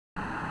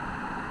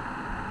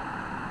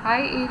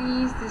Hi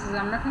Aries, this is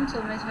Amra from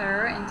Soulmate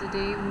here, and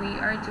today we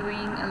are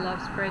doing a love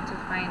spread to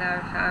find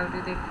out how do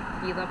they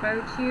feel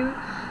about you.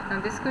 Now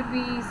this could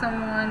be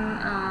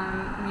someone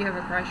you have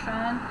a crush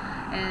on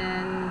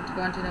and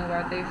want to know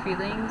about their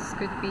feelings.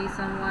 Could be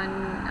someone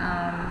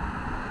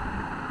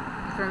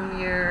from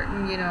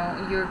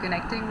you're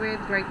connecting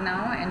with right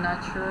now and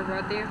not sure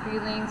about their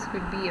feelings.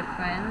 Could be a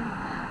friend.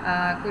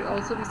 Could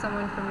also be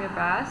someone from your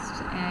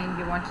past and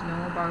you want to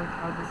know about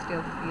how they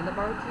still feel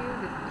about you.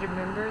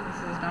 Remember, this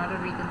is not a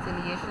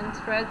reconciliation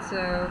spread,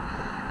 so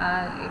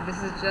this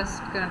is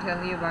just going to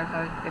tell you about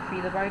how they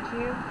feel about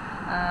you.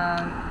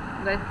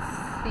 Let's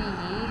see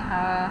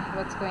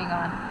what's going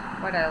on.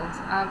 What else?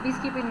 Please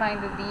keep in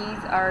mind that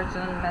these are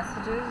general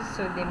messages,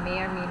 so they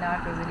may or may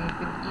not resonate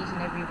with each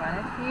and every one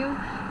of you.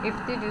 If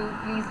they do,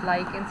 please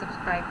like and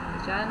subscribe to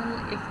the channel.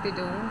 If they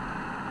don't,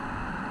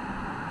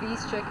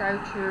 please check out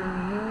your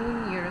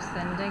moon, your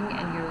ascending,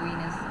 and your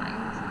Venus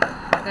signs.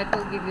 That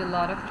will give you a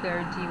lot of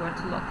clarity what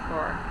to look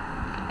for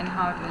and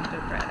how to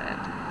interpret it.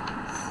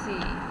 Let's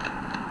see.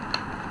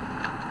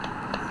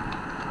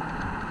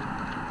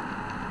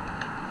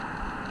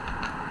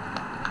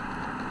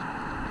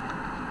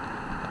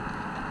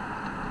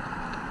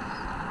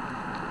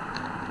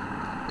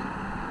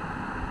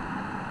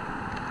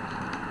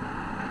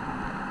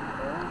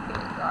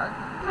 Okay, God.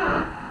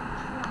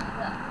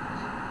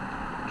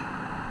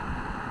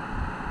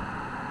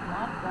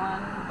 Not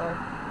one, but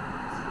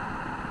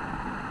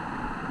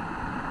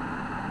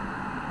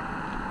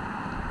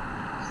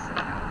so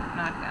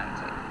not gonna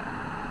take that.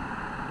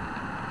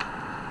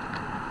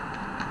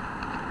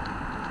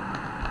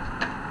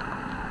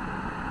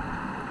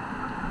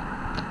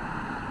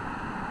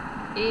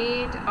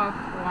 Eight of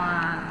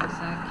Wands.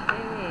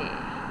 Okay.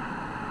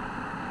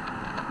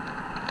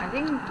 I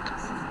think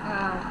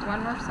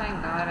one more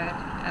sign got it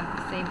at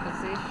the same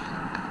position.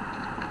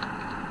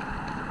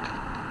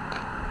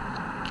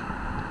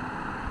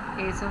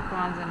 Ace of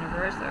Wands in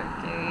reverse.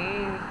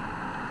 Okay,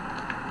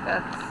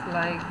 that's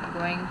like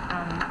going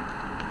from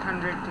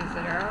 100 to 0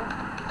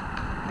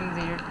 in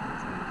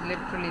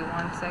literally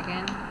 1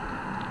 second.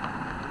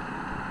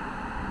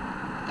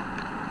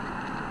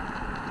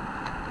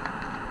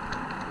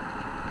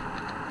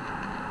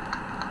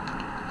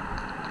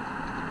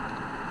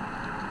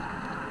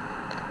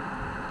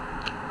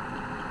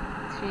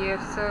 Three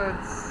of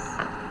Swords,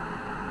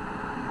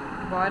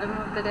 bottom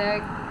of the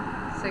deck,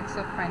 Six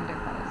of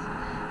Pentacles.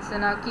 So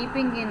now,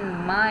 keeping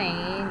in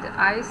mind,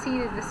 I see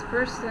that this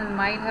person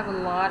might have a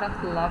lot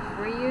of love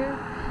for you,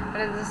 but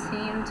at the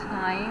same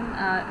time,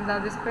 now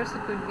this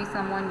person could be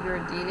someone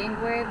you're dealing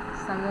with,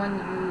 someone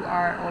you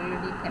are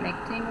already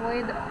connecting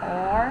with,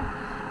 or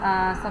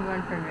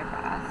someone from your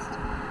past.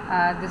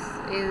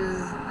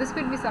 This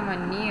could be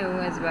someone new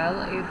as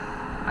well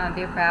if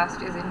their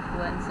past is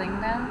influencing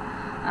them.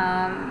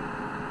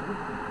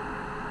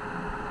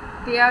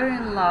 They are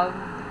in love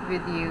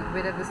with you,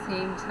 but at the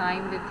same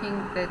time they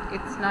think that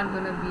it's not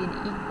going to be an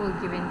equal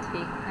give and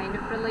take kind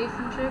of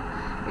relationship.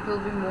 It will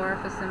be more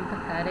of a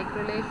sympathetic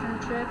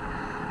relationship.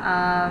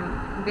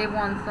 They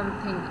want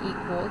something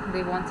equal,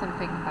 they want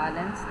something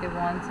balanced, they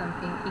want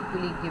something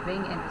equally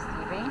giving and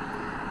receiving,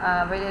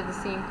 but at the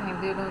same time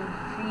they don't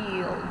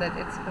feel that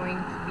it's going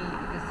to be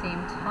the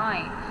same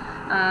time,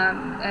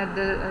 at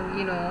the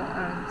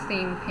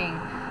same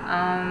thing.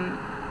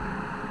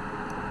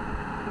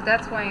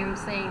 That's why I'm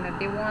saying that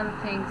they want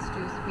things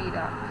to speed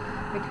up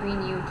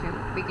between you two,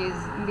 because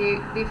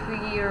they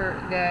fear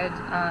that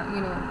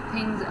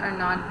things are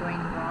not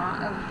going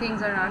wrong,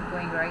 things are not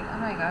going right. Oh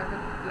my God,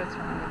 what's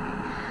wrong with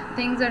me?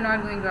 Things are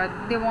not going right.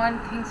 They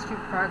want things to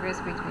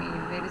progress between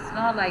you. It's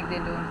not like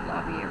they don't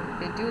love you,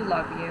 they do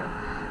love you,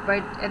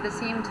 but at the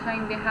same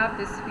time they have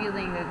this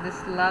feeling that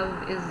this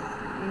love is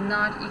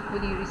not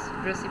equally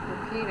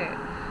reciprocated.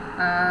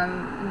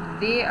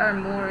 They are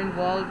more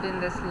involved in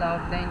this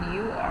love than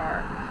you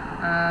are.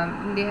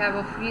 They have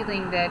a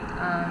feeling that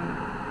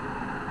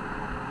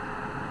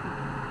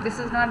this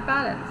is not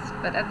balanced,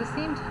 but at the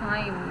same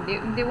time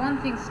they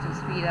want things to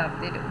speed up.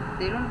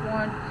 They don't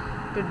want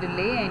to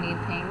delay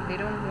anything. They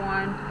don't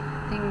want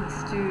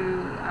things to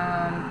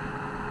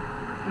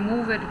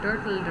move at a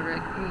turtle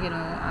direct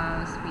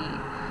speed.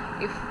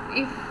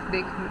 If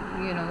they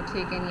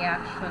take any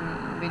action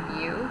with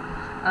you,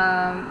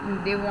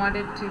 they want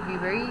it to be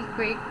very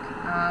quick,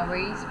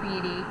 very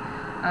speedy.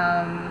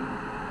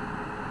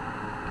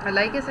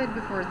 Like I said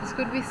before, this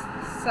could be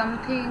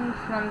something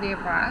from their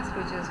past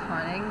which is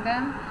haunting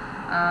them.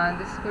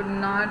 This could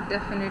not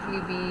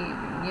definitely be,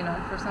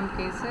 for some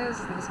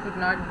cases this could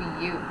not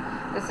be you.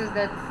 This is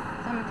that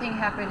something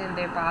happened in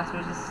their past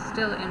which is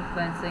still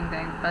influencing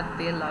them, but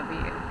they love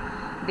you.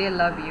 They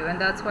love you,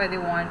 and that's why they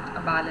want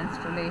a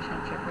balanced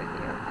relationship with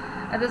you.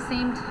 At the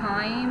same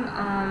time,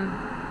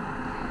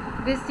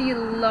 they see a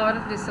lot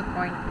of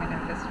disappointment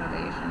in this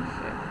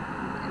relationship.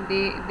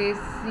 They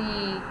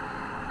see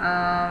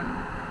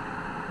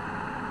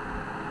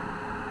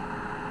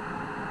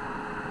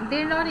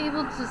they're not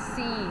able to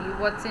see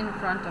what's in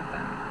front of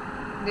them.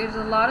 There's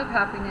a lot of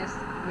happiness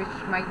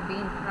which might be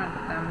in front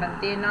of them, but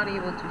they're not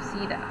able to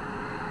see that.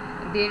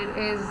 There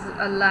is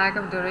a lack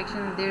of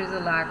direction, there is a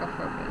lack of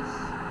focus.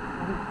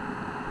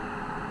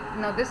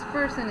 Now this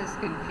person is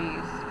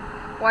confused.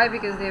 Why?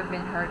 Because they have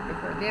been hurt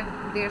before.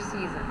 They're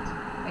seasoned.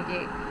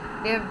 Okay,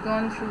 they have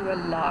gone through a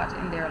lot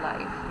in their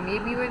life.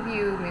 Maybe with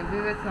you, maybe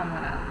with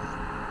someone else.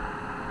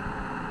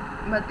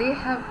 But they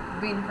have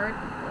been hurt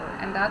before,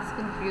 and that's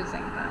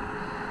confusing them.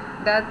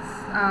 That's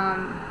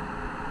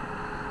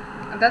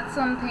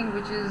something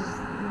which is,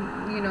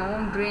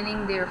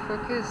 draining their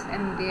focus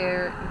and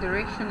their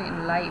direction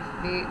in life.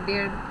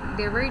 They're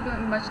very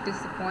much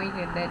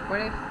disappointed that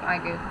what if I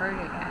get hurt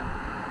again?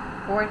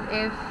 What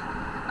if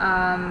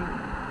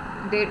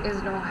there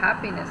is no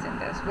happiness in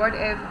this? What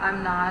if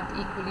I'm not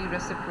equally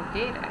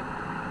reciprocated?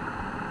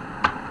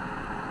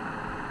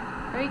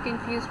 Very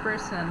confused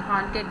person,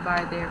 haunted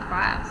by their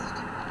past.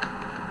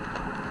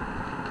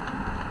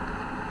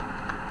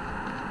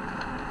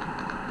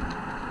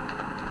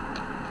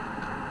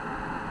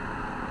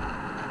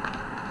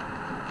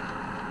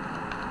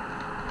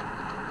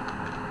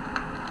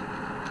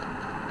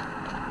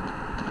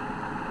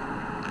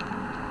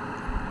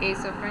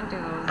 Ace of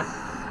Pentacles.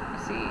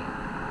 See,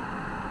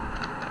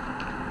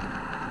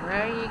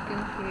 very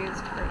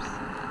confused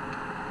person.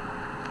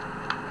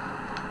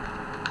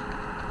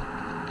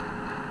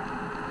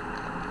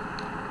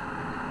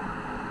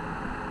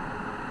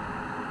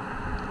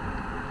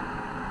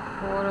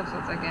 Four of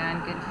Swords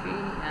again,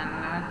 confusion.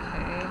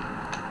 Okay.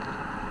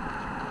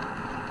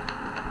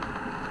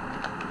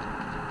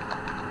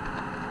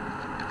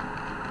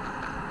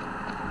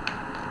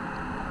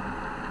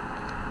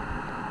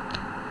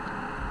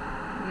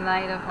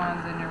 Knight of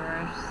Wands in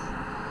reverse.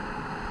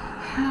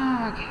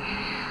 Okay.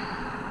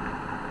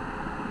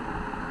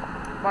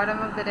 Bottom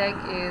of the deck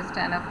is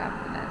Ten of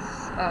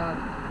Happiness.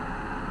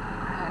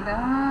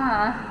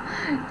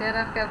 Ten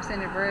of Cups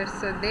in reverse.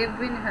 So they've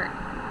been hurt.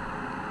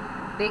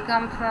 They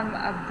come from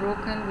a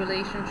broken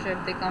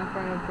relationship. They come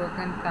from a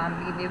broken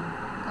family. They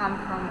come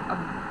from a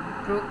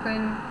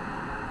broken,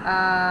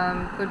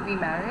 could be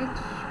marriage,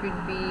 could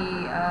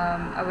be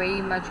a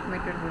very much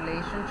committed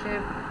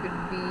relationship,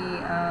 could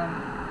be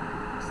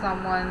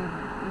someone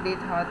they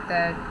thought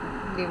that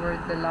they were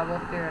the love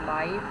of their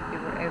life, they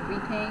were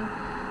everything.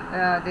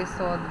 They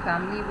saw the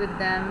family with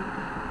them,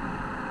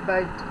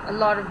 but a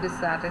lot of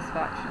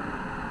dissatisfaction.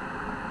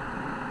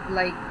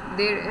 Like,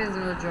 there is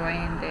no joy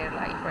in their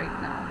life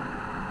right now.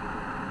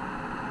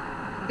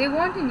 They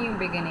want a new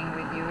beginning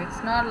with you.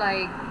 It's not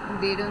like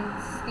they don't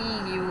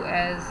see you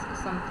as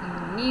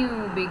something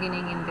new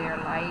beginning in their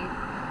life.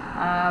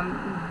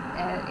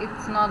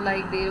 It's not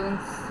like they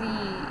don't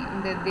see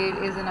that there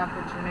is an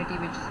opportunity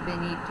which they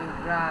need to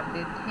grab.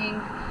 They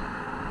think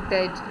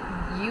that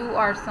you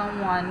are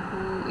someone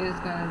who is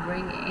going to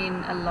bring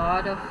in a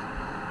lot of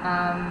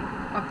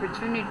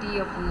opportunity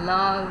of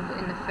love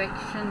and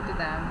affection to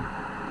them.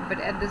 But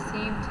at the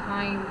same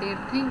time,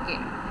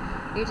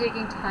 they're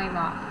taking time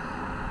off.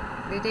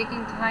 They're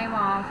taking time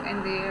off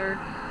and they're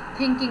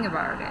thinking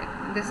about it.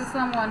 This is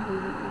someone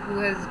who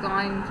has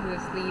gone to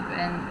sleep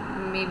and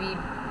maybe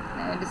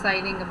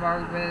deciding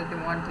about whether they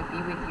want to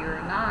be with you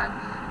or not,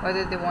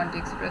 whether they want to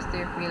express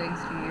their feelings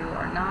to you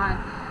or not.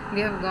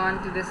 They have gone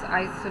to this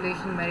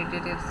isolation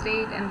meditative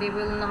state, and they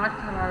will not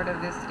come out of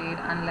this state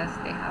unless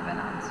they have an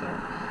answer.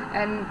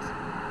 And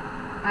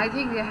I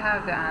think they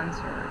have the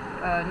answer.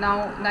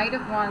 Now, Knight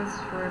of Wands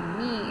for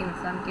me in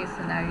some case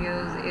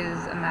scenarios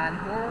is a man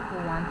who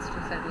wants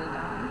to settle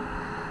down.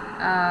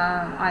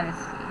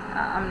 Honestly,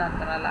 I'm not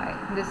gonna lie.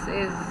 This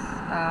is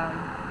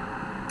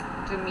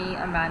to me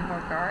a man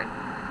whore card.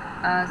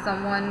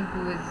 Someone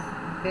who has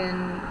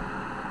been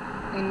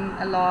in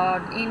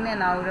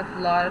and out of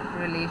a lot of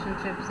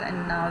relationships,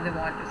 and now they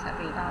want to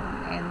settle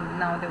down, and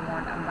now they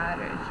want a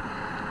marriage.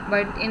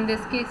 But in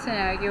this case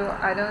scenario,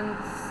 I don't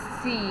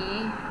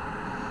see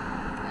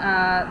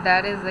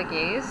that is the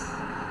case.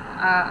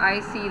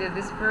 I see that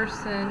this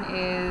person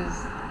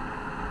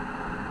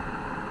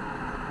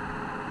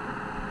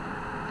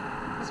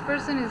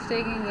is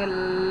taking a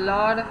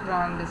lot of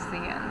wrong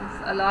decisions,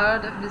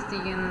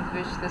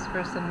 which this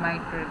person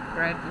might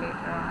regret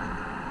later on.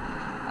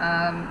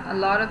 A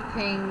lot of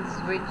things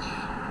which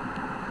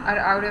are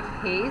out of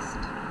haste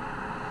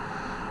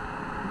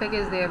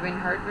because they have been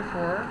hurt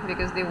before,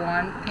 because they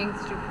want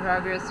things to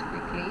progress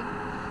quickly.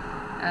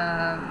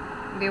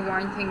 They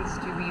want things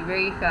to be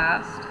very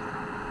fast,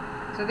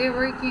 so they're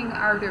working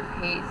out of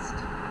haste.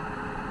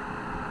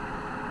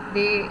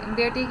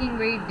 They're taking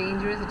very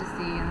dangerous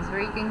decisions,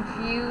 very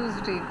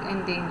confused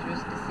and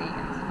dangerous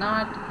decisions,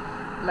 not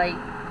like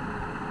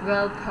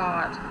well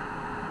thought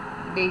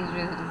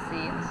dangerous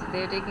decisions.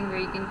 They're taking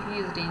very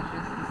confused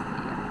dangerous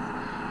decisions,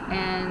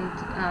 and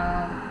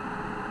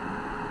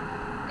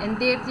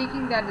they're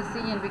taking that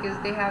decision because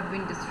they have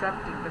been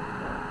disrupted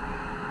before,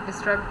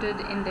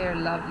 disrupted in their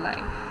love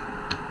life.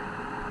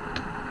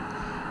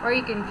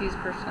 Very confused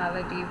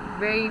personality,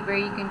 very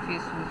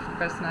confused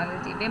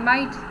personality. They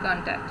might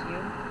contact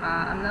you.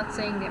 I'm not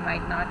saying they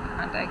might not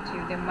contact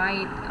you. They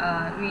might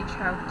reach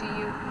out to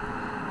you,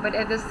 but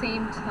at the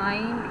same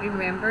time,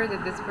 remember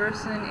that this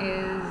person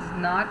is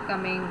not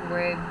coming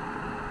with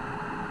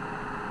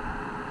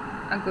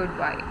a good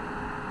vibe.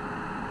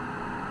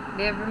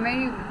 They have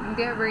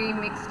very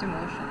mixed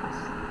emotions,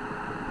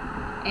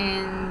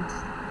 and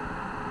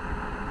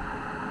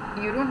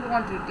you don't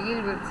want to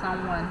deal with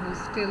someone who's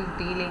still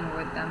dealing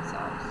with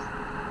themselves.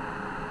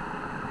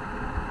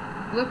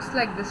 Looks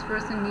like this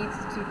person needs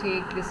to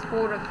take this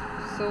Four of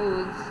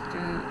Swords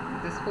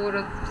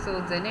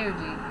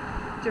energy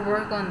to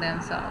work on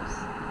themselves.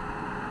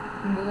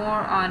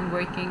 More on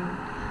working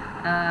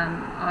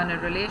on a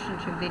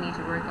relationship, they need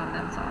to work on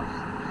themselves.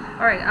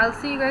 Alright, I'll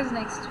see you guys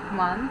next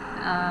month.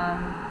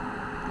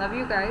 Love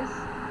you guys.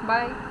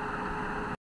 Bye.